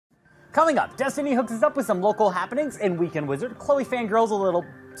Coming up, Destiny hooks us up with some local happenings in Weekend Wizard. Chloe fangirls a little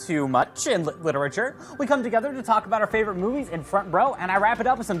too much in literature. We come together to talk about our favorite movies in Front Row, and I wrap it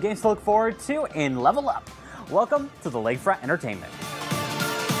up with some games to look forward to in Level Up. Welcome to the Lakefront Entertainment.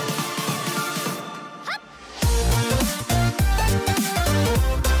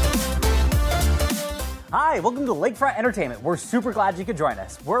 Hi, welcome to Lakefront Entertainment. We're super glad you could join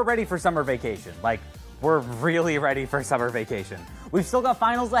us. We're ready for summer vacation. We're really ready for summer vacation. We've still got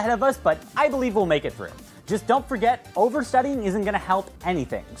finals ahead of us, but I believe we'll make it through. Just don't forget, overstudying isn't going to help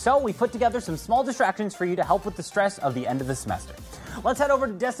anything. So we put together some small distractions for you to help with the stress of the end of the semester. Let's head over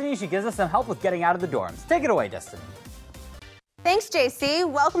to Destiny. She gives us some help with getting out of the dorms. Take it away, Destiny. Thanks, JC.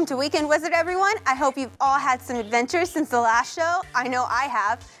 Welcome to Weekend Wizard, everyone. I hope you've all had some adventures since the last show. I know I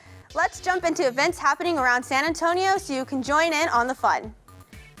have. Let's jump into events happening around San Antonio so you can join in on the fun.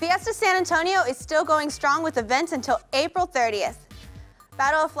 Fiesta San Antonio is still going strong with events until April 30th.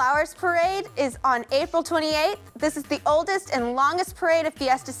 Battle of Flowers Parade is on April 28th. This is the oldest and longest parade of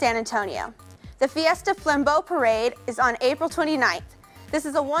Fiesta San Antonio. The Fiesta Flambeau Parade is on April 29th. This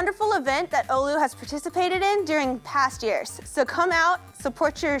is a wonderful event that OLLU has participated in during past years. So come out,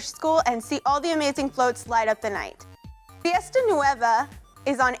 support your school, and see all the amazing floats light up the night. Fiesta Nueva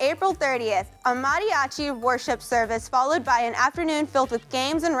is on April 30th, a mariachi worship service followed by an afternoon filled with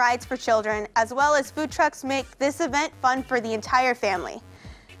games and rides for children, as well as food trucks make this event fun for the entire family.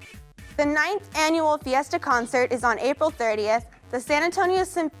 The 9th annual Fiesta concert is on April 30th. The San Antonio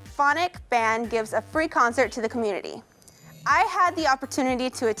Symphonic Band gives a free concert to the community. I had the opportunity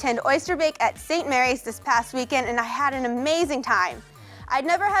to attend Oyster Bake at St. Mary's this past weekend, and I had an amazing time. I'd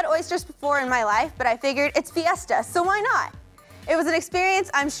never had oysters before in my life, but I figured it's Fiesta, so why not? It was an experience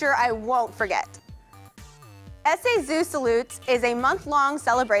I'm sure I won't forget. SA Zoo Salutes is a month-long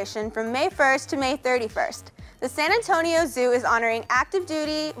celebration from May 1st to May 31st. The San Antonio Zoo is honoring active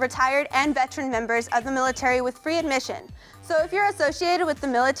duty, retired, and veteran members of the military with free admission. So if you're associated with the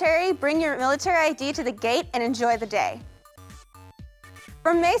military, bring your military ID to the gate and enjoy the day.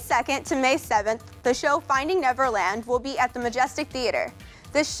 From May 2nd to May 7th, the show Finding Neverland will be at the Majestic Theater.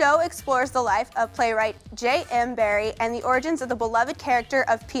 This show explores the life of playwright J.M. Barrie and the origins of the beloved character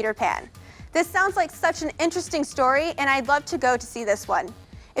of Peter Pan. This sounds like such an interesting story, and I'd love to go to see this one.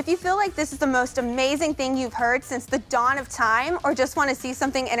 If you feel like this is the most amazing thing you've heard since the dawn of time, or just want to see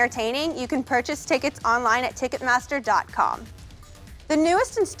something entertaining, you can purchase tickets online at Ticketmaster.com. The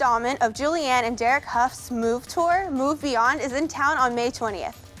newest installment of Julianne and Derek Huff's Move Tour, Move Beyond, is in town on May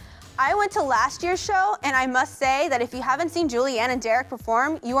 20th. I went to last year's show, and I must say that if you haven't seen Julianne and Derek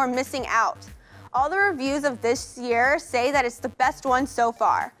perform, you are missing out. All the reviews of this year say that it's the best one so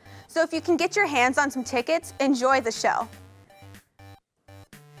far. So if you can get your hands on some tickets, enjoy the show.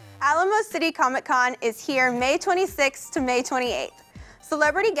 Alamo City Comic Con is here May 26th to May 28th.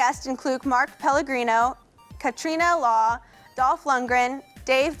 Celebrity guests include Mark Pellegrino, Katrina Law, Dolph Lundgren,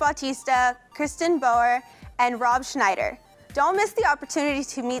 Dave Bautista, Kristen Bauer, and Rob Schneider. Don't miss the opportunity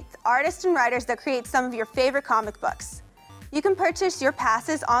to meet the artists and writers that create some of your favorite comic books. You can purchase your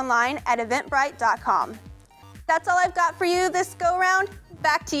passes online at eventbrite.com. That's all I've got for you this go-round.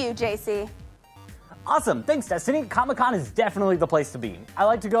 Back to you, JC. Awesome, thanks Destiny. Comic-Con is definitely the place to be. I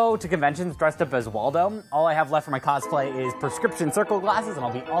like to go to conventions dressed up as Waldo. All I have left for my cosplay is prescription circle glasses and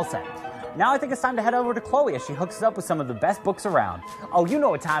I'll be all set. Now I think it's time to head over to Chloe as she hooks us up with some of the best books around. Oh, you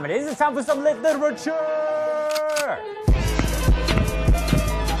know what time it is. It's time for some lit literature!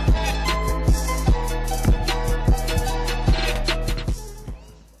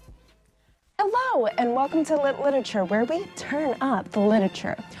 Hello, and welcome to Lit Literature, where we turn up the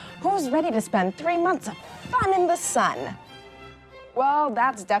literature. Who's ready to spend 3 months of fun in the sun? Well,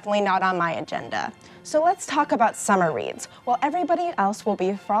 that's definitely not on my agenda. So let's talk about summer reads. While everybody else will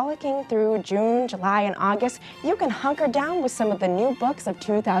be frolicking through June, July, and August, you can hunker down with some of the new books of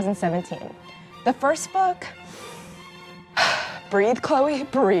 2017. The first book, breathe, Chloe,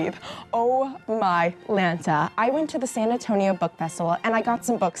 breathe. Oh my Lanta. I went to the San Antonio Book Festival and I got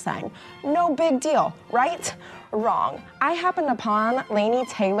some books signed. No big deal, right? Wrong. I happened upon Laini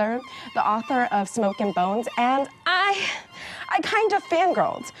Taylor, the author of Smoke and Bones, and I kind of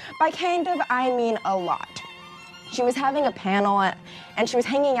fangirled. By kind of, I mean a lot. She was having a panel and she was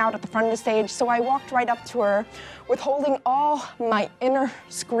hanging out at the front of the stage, so I walked right up to her withholding all my inner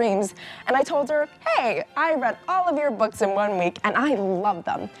screams, and I told her, hey, I read all of your books in 1 week and I love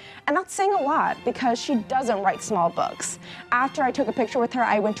them. And that's saying a lot because she doesn't write small books. After I took a picture with her,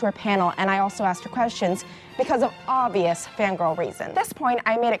 I went to her panel and I also asked her questions because of obvious fangirl reasons. At this point,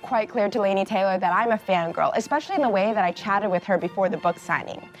 I made it quite clear to Laini Taylor that I'm a fangirl, especially in the way that I chatted with her before the book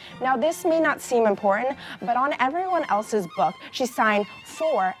signing. Now, this may not seem important, but on everyone else's book, she signed line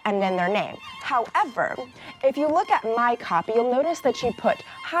 4 and then their name. However, if you look at my copy, you'll notice that she put,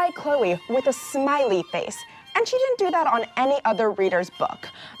 "Hi, Chloe," with a smiley face. And she didn't do that on any other reader's book.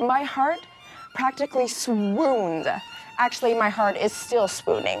 My heart practically swooned. Actually, my heart is still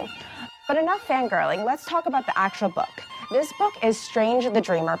swooning. But enough fangirling, let's talk about the actual book. This book is Strange the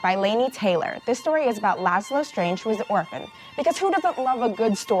Dreamer by Laini Taylor. This story is about Laszlo Strange, who is an orphan. Because who doesn't love a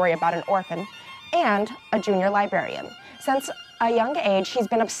good story about an orphan? And a junior librarian. Since a young age, he's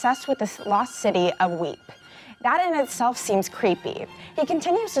been obsessed with this lost city of Weep. That in itself seems creepy. He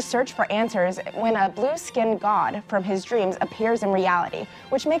continues to search for answers when a blue-skinned god from his dreams appears in reality,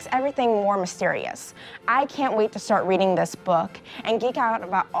 which makes everything more mysterious. I can't wait to start reading this book and geek out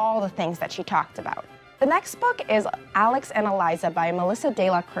about all the things that she talked about. The next book is Alex and Eliza by Melissa De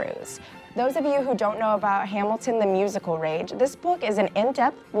La Cruz. Those of you who don't know about Hamilton the Musical Rage, this book is an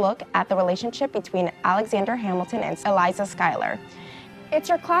in-depth look at the relationship between Alexander Hamilton and Eliza Schuyler. It's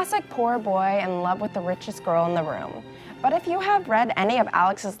your classic poor boy in love with the richest girl in the room. But if you have read any of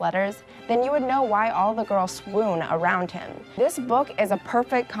Alex's letters, then you would know why all the girls swoon around him. This book is a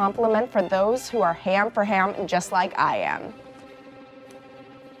perfect compliment for those who are ham for ham just like I am.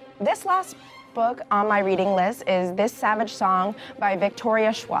 This last book on my reading list is This Savage Song by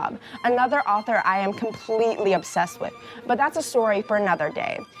Victoria Schwab, another author I am completely obsessed with, but that's a story for another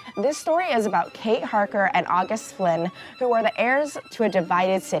day. This story is about Kate Harker and August Flynn, who are the heirs to a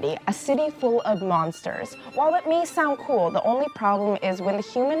divided city, a city full of monsters. While it may sound cool, the only problem is when the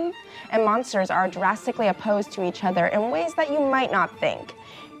human and monsters are drastically opposed to each other in ways that you might not think.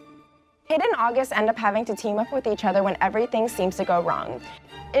 Kate and August end up having to team up with each other when everything seems to go wrong.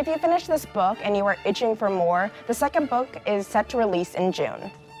 If you finish this book and you are itching for more, the second book is set to release in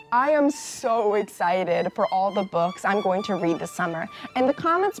June. I am so excited for all the books I'm going to read this summer. In the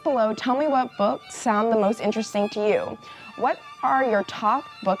comments below, tell me what books sound the most interesting to you. What are your top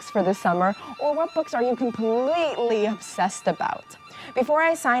books for this summer, or what books are you completely obsessed about? Before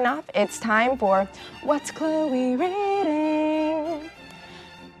I sign off, it's time for What's Chloe Reading?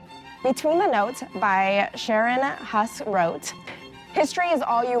 Between the Notes by Sharon Huss wrote, History is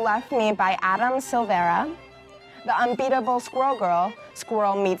All You Left Me by Adam Silvera, The Unbeatable Squirrel Girl,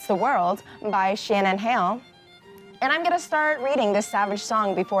 Squirrel Meets the World by Shannon Hale, and I'm gonna start reading This Savage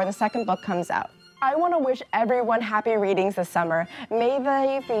Song before the second book comes out. I wanna wish everyone happy readings this summer. May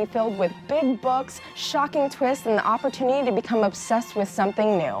they be filled with big books, shocking twists, and the opportunity to become obsessed with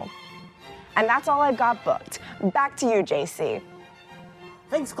something new. And that's all I've got booked. Back to you, JC.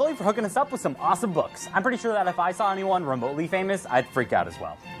 Thanks, Chloe, for hooking us up with some awesome books. I'm pretty sure that if I saw anyone remotely famous, I'd freak out as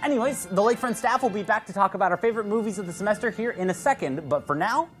well. Anyways, the Lakefront staff will be back to talk about our favorite movies of the semester here in a second, but for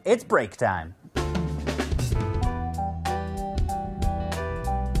now, it's break time.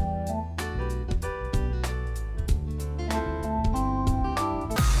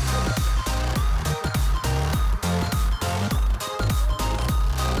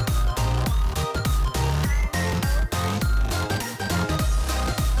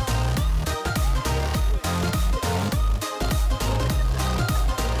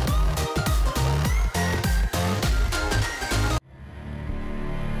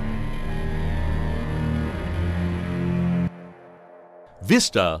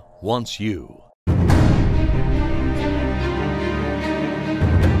 Vista wants you.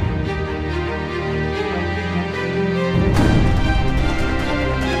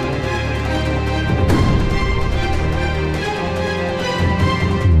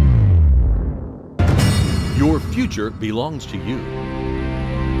 Your future belongs to you.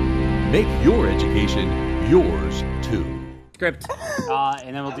 Make your education yours too. Script,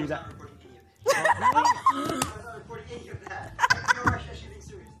 and then we'll do that.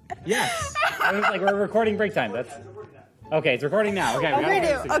 Yes. I was like, we're recording break time. That's okay. It's recording now.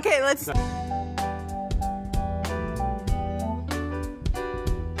 Okay. Okay, let's.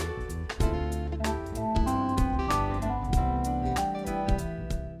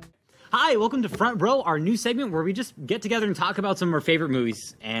 Hi, welcome to Front Row, our new segment where we just get together and talk about some of our favorite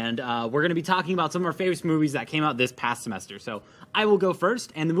movies. And we're going to be talking about some of our favorite movies that came out this past semester. So I will go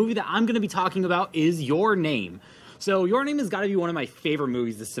first, and the movie that I'm going to be talking about is Your Name. So Your Name has got to be one of my favorite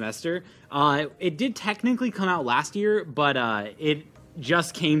movies this semester. It did technically come out last year, but it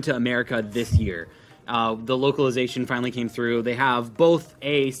just came to America this year. The localization finally came through. They have both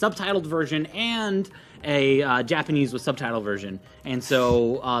a subtitled version and a Japanese with subtitle version. And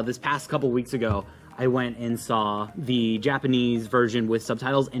so this past couple weeks ago, I went and saw the Japanese version with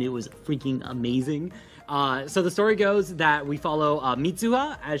subtitles, and it was freaking amazing. So the story goes that we follow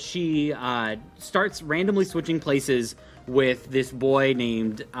Mitsuha as she starts randomly switching places with this boy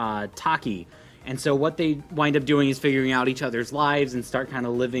named Taki. And so what they wind up doing is figuring out each other's lives and start kind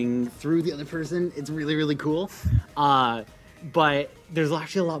of living through the other person. It's really, really cool. But there's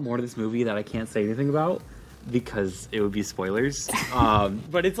actually a lot more to this movie that I can't say anything about because it would be spoilers.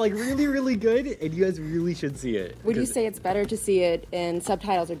 But it's like really, really good, and you guys really should see it. Would you say it's better to see it in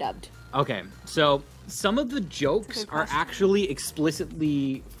subtitles or dubbed? Okay, so some of the jokes are actually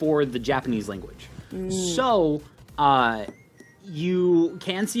explicitly for the Japanese language. So, you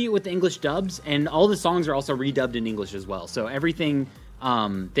can see it with the English dubs, and all the songs are also redubbed in English as well. So everything,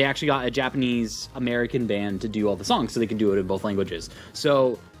 they actually got a Japanese-American band to do all the songs, so they can do it in both languages.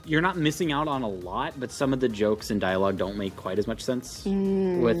 So you're not missing out on a lot, but some of the jokes and dialogue don't make quite as much sense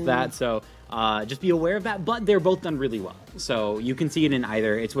with that. So just be aware of that, but they're both done really well. So you can see it in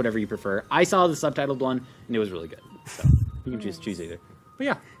either. It's whatever you prefer. I saw the subtitled one, and it was really good. So you can choose either. But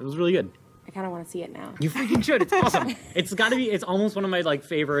yeah, it was really good. I kind of want to see it now. You freaking should. It's awesome. It's almost one of my like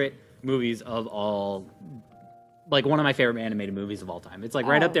favorite movies of all. Like one of my favorite animated movies of all time. It's like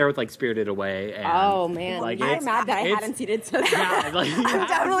right up there with like Spirited Away. And, oh man, like, I'm mad that I hadn't seen it. So yeah, like, I'm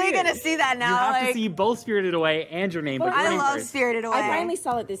definitely gonna see that now. You have to see both Spirited Away and Your Name. But I love Spirited Away. I finally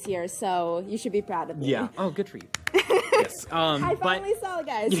saw it this year, so you should be proud of me. Yeah. Oh, good for you. Yes. I finally saw it,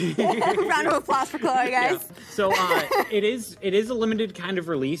 guys. Round of applause for Chloe, guys. Yeah. So it is a limited kind of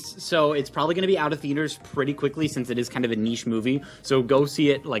release. So it's probably going to be out of theaters pretty quickly since it is kind of a niche movie. So go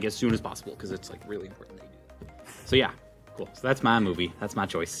see it like as soon as possible because it's like really important that you do. So yeah. Cool. So that's my movie. That's my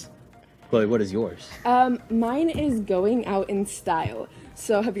choice. Chloe, what is yours? Mine is Going Out in Style.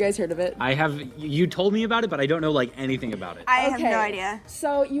 So have you guys heard of it? I have. You told me about it, but I don't know like anything about it. I have no idea.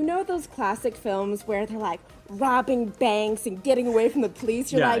 So you know those classic films where they're like robbing banks and getting away from the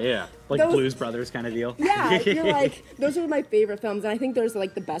police? You're like those... Blues Brothers kind of deal. Yeah, you're like, those are my favorite films, and I think those are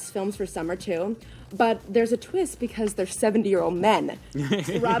like the best films for summer too. But there's a twist because they're 70-year-old men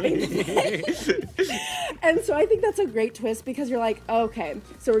robbing the bank. And so I think that's a great twist because you're like, okay,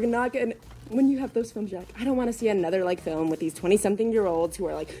 so we're not gonna. When you have those films, you're like, I don't want to see another like film with these 20-something-year-olds who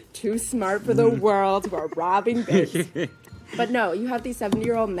are like too smart for the world, who are robbing banks. But no, you have these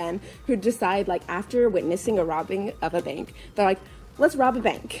 70-year-old men who decide, like, after witnessing a robbing of a bank, they're like, let's rob a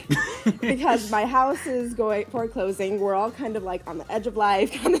bank. Because my house is foreclosing. We're all kind of, like, on the edge of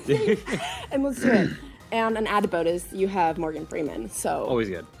life kind of thing. And let's do it. And an added bonus, you have Morgan Freeman. So always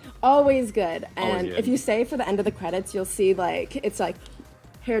good. Always good. And always good. If you stay for the end of the credits, you'll see, like, it's like,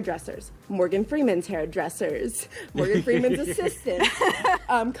 hairdressers, Morgan Freeman's hairdressers, Morgan Freeman's assistant,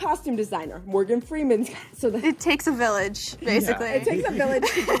 costume designer, Morgan Freeman's. So it takes a village, basically. Yeah. It takes a village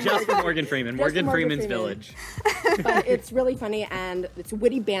to get just for Morgan Freeman. Morgan Freeman's village. But it's really funny and it's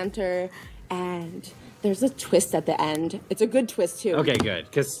witty banter and there's a twist at the end. It's a good twist too. Okay, good,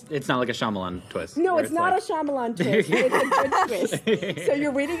 because it's not like a Shyamalan twist. No, it's not like... a Shyamalan twist. It's a good twist. So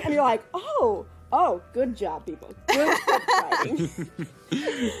you're reading and you're like, oh, good job, people. Good writing.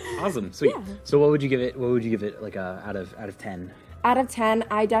 Awesome, sweet. Yeah. So what would you give it? What would you give it like out of 10? Out of 10,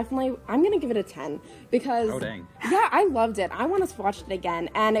 I'm gonna give it a 10 because yeah, I loved it. I want to watch it again,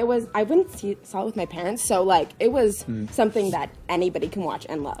 and I saw it with my parents, so like it was something that anybody can watch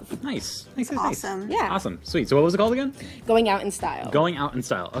and love. Nice. Awesome. Yeah. Awesome. Sweet. So what was it called again? Going Out in Style. Going Out in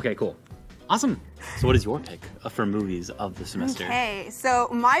Style. Okay, cool. Awesome. So what is your pick for movies of the semester? Okay, so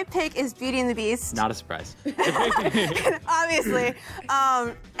my pick is Beauty and the Beast. Not a surprise. Obviously.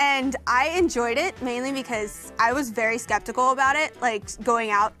 And I enjoyed it mainly because I was very skeptical about it, like going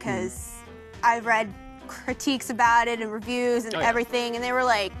out, because I've read critiques about it and reviews and everything, and they were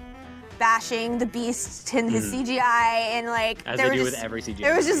like bashing the Beast and his CGI, and like as they do with every CGI.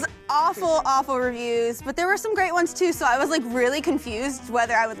 There was just awful reviews, but there were some great ones too. So I was like really confused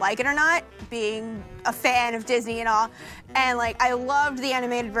whether I would like it or not, being a fan of Disney and all. And like I loved the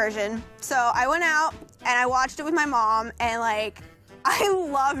animated version, so I went out and I watched it with my mom, and like I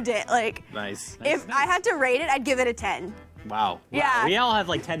loved it. Like nice. If I had to rate it, I'd give it a 10. Wow. Yeah. We all have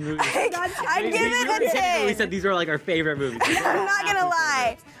like 10 movies. I'd give it a 10. We said these were like our favorite movies. I'm not gonna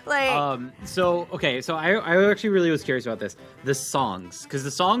lie. Like, so I actually really was curious about this. The songs, because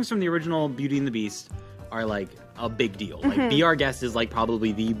the songs from the original Beauty and the Beast are like a big deal. Like Be Our Guest is like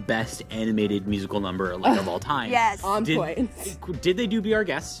probably the best animated musical number like of all time. Yes. On point. Did they do Be Our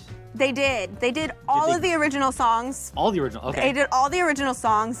Guest? They did. They did all of the original songs. All the original, okay. They did all the original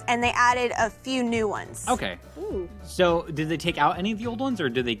songs, and they added a few new ones. Okay. Ooh. So, did they take out any of the old ones, or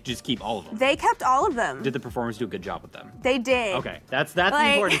did they just keep all of them? They kept all of them. Did the performers do a good job with them? They did. Okay, that's the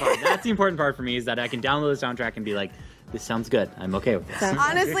important part. That's the important part for me, is that I can download the soundtrack and be like, this sounds good. I'm okay with this.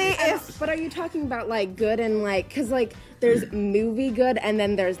 Honestly, But are you talking about like good and like, because like there's movie good and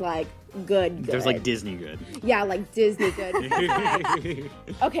then there's like good. There's like Disney good. Yeah, like Disney good.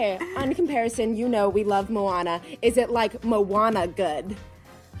 Okay, on comparison, you know we love Moana. Is it like Moana good?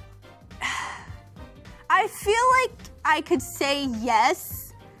 I feel like I could say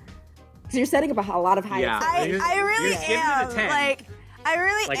yes. So you're setting up a lot of high expectations. I really am. Like, I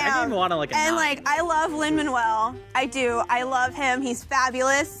really am. I gave Moana like a 9. And like, I love Lin-Manuel. I do. I love him. He's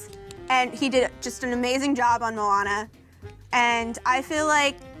fabulous. And he did just an amazing job on Moana. And I feel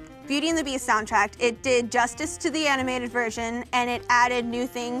like Beauty and the Beast soundtrack, it did justice to the animated version, and it added new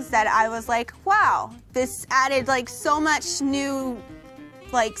things that I was like, wow, this added like so much new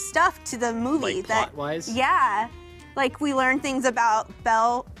like stuff to the movie. Like plot-wise? Yeah. Like we learned things about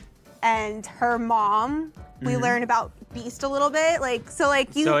Belle and her mom. We learned about Beast a little bit. Like so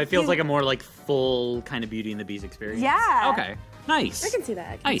it feels like a more like full kind of Beauty and the Beast experience. Yeah. Okay. Nice. I can see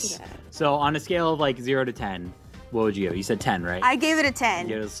that. Nice. So on a scale of like 0 to 10, what would you give? You said 10, right? I gave it a 10.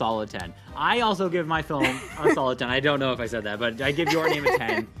 You gave it a solid 10. I also give my film a solid 10. I don't know if I said that, but I give Your Name a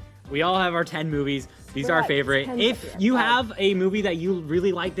 10. We all have our 10 movies. These are our favorite. If you have a movie that you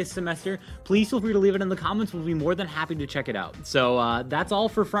really like this semester, please feel free to leave it in the comments. We'll be more than happy to check it out. So that's all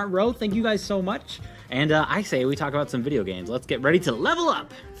for Front Row. Thank you guys so much. And I say we talk about some video games. Let's get ready to level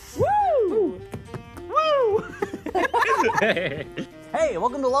up. Woo! Woo! Hey,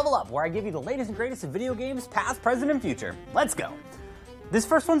 welcome to Level Up, where I give you the latest and greatest of video games, past, present, and future. Let's go. This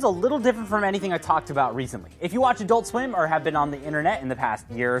first one's a little different from anything I talked about recently. If you watch Adult Swim or have been on the internet in the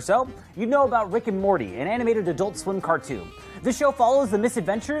past year or so, you know about Rick and Morty, an animated Adult Swim cartoon. This show follows the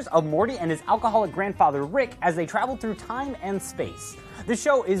misadventures of Morty and his alcoholic grandfather Rick as they travel through time and space. This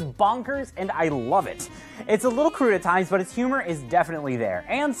show is bonkers and I love it. It's a little crude at times, but its humor is definitely there.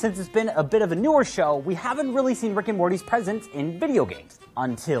 And since it's been a bit of a newer show, we haven't really seen Rick and Morty's presence in video games.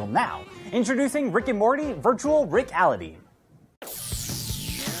 Until now. Introducing Rick and Morty Virtual Reality.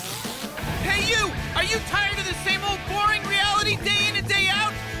 Hey you! Are you tired of the same old boring reality day in and day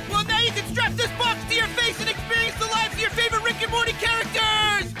out? Well, now you can strap this box to your face and experience the lives of your favorite Rick and Morty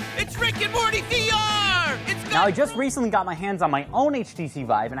characters! It's Rick and Morty VR! Now, I just recently got my hands on my own HTC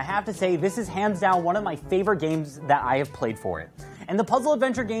Vive, and I have to say this is hands down one of my favorite games that I have played for it. In the puzzle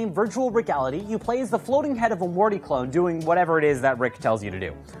adventure game Virtual Reality, you play as the floating head of a Morty clone doing whatever it is that Rick tells you to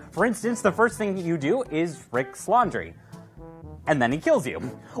do. For instance, the first thing you do is Rick's laundry. And then he kills you.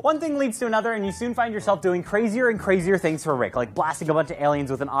 One thing leads to another, and you soon find yourself doing crazier and crazier things for Rick, like blasting a bunch of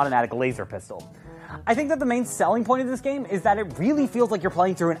aliens with an automatic laser pistol. I think that the main selling point of this game is that it really feels like you're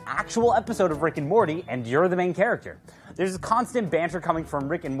playing through an actual episode of Rick and Morty, and you're the main character. There's constant banter coming from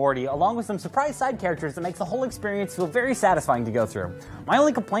Rick and Morty, along with some surprise side characters that makes the whole experience feel very satisfying to go through. My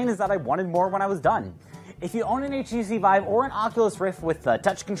only complaint is that I wanted more when I was done. If you own an HTC Vive or an Oculus Rift with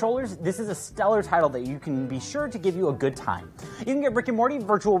touch controllers, this is a stellar title that you can be sure to give you a good time. You can get Rick and Morty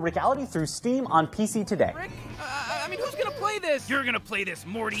Virtual Reality through Steam on PC today. Rick? Who's gonna play this? You're gonna play this,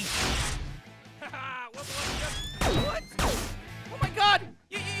 Morty. What? Oh my god!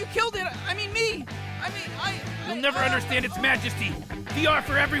 You killed it! Me! You'll never understand its majesty. VR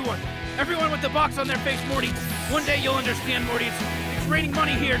for everyone. Everyone with the box on their face, Morty. One day you'll understand, Morty. It's raining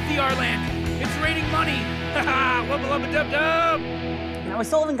money here, VR land. It's raining money! Haha! Wubba lubba dub dub! Now, I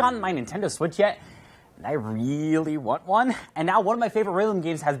still haven't gotten my Nintendo Switch yet, and I really want one. And now one of my favorite rhythm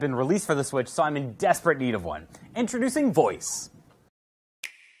games has been released for the Switch, so I'm in desperate need of one. Introducing Voice.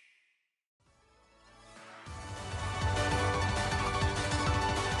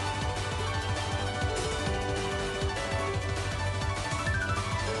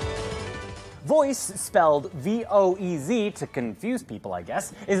 Voice, spelled V-O-E-Z to confuse people, I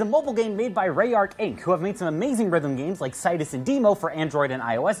guess, is a mobile game made by Rayark Inc., who have made some amazing rhythm games like Citus and Demo for Android and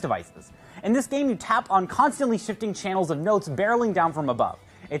iOS devices. In this game, you tap on constantly shifting channels of notes barreling down from above.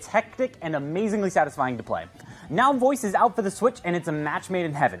 It's hectic and amazingly satisfying to play. Now Voice is out for the Switch, and it's a match made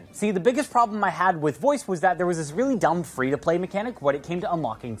in heaven. See, the biggest problem I had with Voice was that there was this really dumb free-to-play mechanic when it came to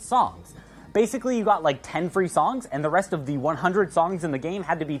unlocking songs. Basically, you got like 10 free songs, and the rest of the 100 songs in the game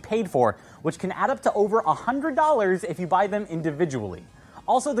had to be paid for, which can add up to over $100 if you buy them individually.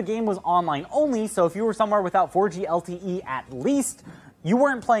 Also, the game was online only, so if you were somewhere without 4G LTE at least, you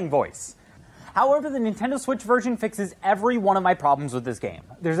weren't playing Voice. However, the Nintendo Switch version fixes every one of my problems with this game.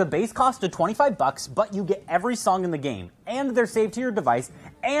 There's a base cost of $25, but you get every song in the game, and they're saved to your device,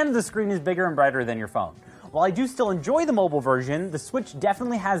 and the screen is bigger and brighter than your phone. While I do still enjoy the mobile version, the Switch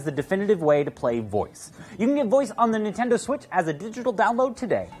definitely has the definitive way to play Voice. You can get Voice on the Nintendo Switch as a digital download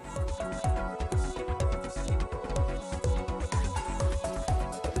today.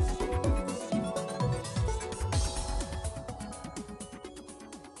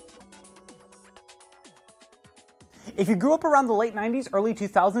 If you grew up around the late 90s, early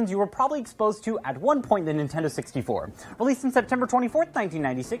 2000s, you were probably exposed to, at one point, the Nintendo 64. Released in September 24th,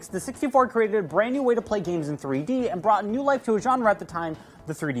 1996, the 64 created a brand new way to play games in 3D and brought new life to a genre at the time,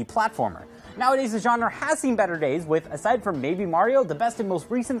 the 3D platformer. Nowadays, the genre has seen better days with, aside from maybe Mario, the best and most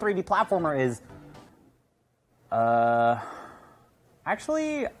recent 3D platformer is...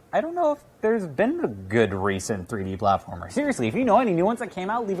 Actually, I don't know if there's been a good recent 3D platformer. Seriously, if you know any new ones that came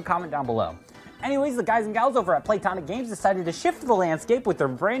out, leave a comment down below. Anyways, the guys and gals over at Playtonic Games decided to shift the landscape with their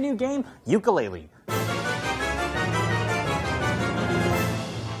brand new game, Yooka-Laylee.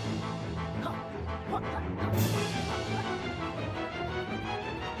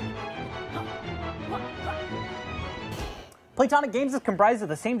 Playtonic Games is comprised of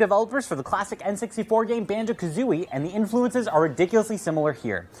the same developers for the classic N64 game Banjo-Kazooie, and the influences are ridiculously similar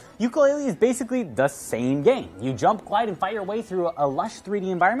here. Yooka-Laylee is basically the same game. You jump, glide, and fight your way through a lush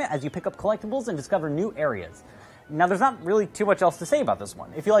 3D environment as you pick up collectibles and discover new areas. Now, there's not really too much else to say about this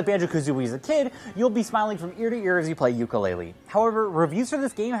one. If you like Banjo-Kazooie as a kid, you'll be smiling from ear to ear as you play Yooka-Laylee. However, reviews for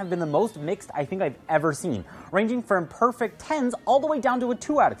this game have been the most mixed I think I've ever seen, ranging from perfect 10s all the way down to a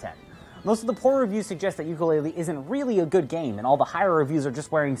 2 out of 10. Most of the poor reviews suggest that Yooka-Laylee isn't really a good game, and all the higher reviews are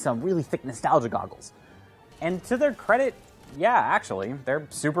just wearing some really thick nostalgia goggles. And to their credit, yeah, actually, they're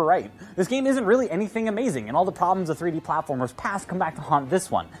super right. This game isn't really anything amazing, and all the problems of 3D platformers past come back to haunt this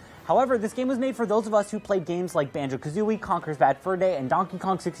one. However, this game was made for those of us who played games like Banjo-Kazooie, Conker's Bad Fur Day, and Donkey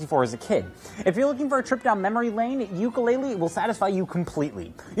Kong 64 as a kid. If you're looking for a trip down memory lane, Yooka-Laylee will satisfy you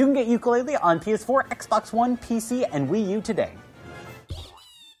completely. You can get Yooka-Laylee on PS4, Xbox One, PC, and Wii U today.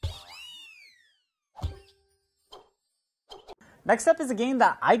 Next up is a game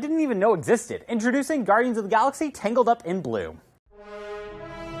that I didn't even know existed. Introducing Guardians of the Galaxy Tangled Up in Blue.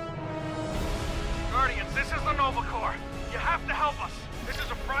 Guardians, this is the Nova Corps. You have to help us. This is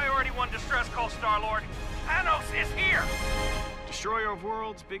a Priority 1 distress call, Star-Lord. Thanos is here! Destroyer of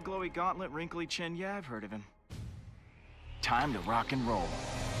Worlds, big glowy gauntlet, wrinkly chin. Yeah, I've heard of him. Time to rock and roll.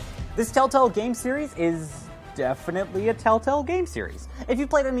 This Telltale game series is definitely a Telltale game series. If you've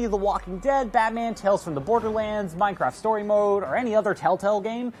played any of The Walking Dead, Batman, Tales from the Borderlands, Minecraft Story Mode, or any other Telltale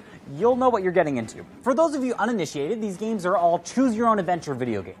game, you'll know what you're getting into. For those of you uninitiated, these games are all choose-your-own-adventure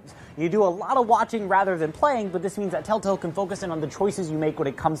video games. You do a lot of watching rather than playing, but this means that Telltale can focus in on the choices you make when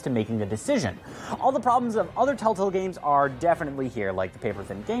it comes to making a decision. All the problems of other Telltale games are definitely here, like the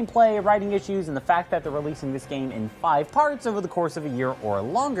paper-thin gameplay, writing issues, and the fact that they're releasing this game in 5 parts over the course of a year or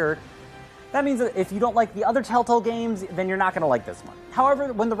longer. That means that if you don't like the other Telltale games, then you're not going to like this one.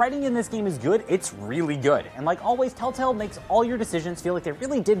 However, when the writing in this game is good, it's really good. And like always, Telltale makes all your decisions feel like they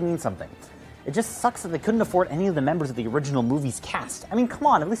really did mean something. It just sucks that they couldn't afford any of the members of the original movie's cast. I mean, come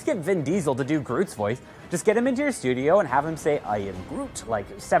on, at least get Vin Diesel to do Groot's voice. Just get him into your studio and have him say, "I am Groot," like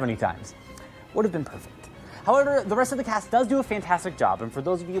 70 times. Would have been perfect. However, the rest of the cast does do a fantastic job, and for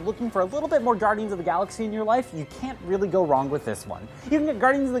those of you looking for a little bit more Guardians of the Galaxy in your life, you can't really go wrong with this one. You can get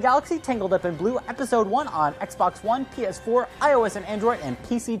Guardians of the Galaxy Tangled Up in Blue Episode 1 on Xbox One, PS4, iOS and Android, and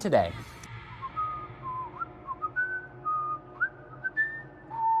PC today.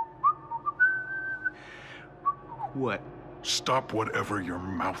 What? Stop whatever your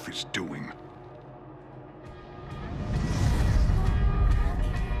mouth is doing.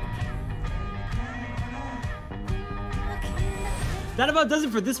 That about does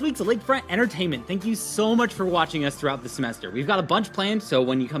it for this week's Lakefront Entertainment. Thank you so much for watching us throughout the semester. We've got a bunch planned, so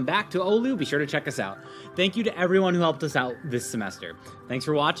when you come back to OLLU, be sure to check us out. Thank you to everyone who helped us out this semester. Thanks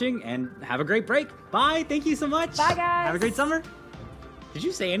for watching, and have a great break. Bye. Thank you so much. Bye, guys. Have a great summer. Did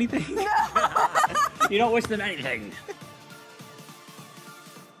you say anything? No. You don't wish them anything.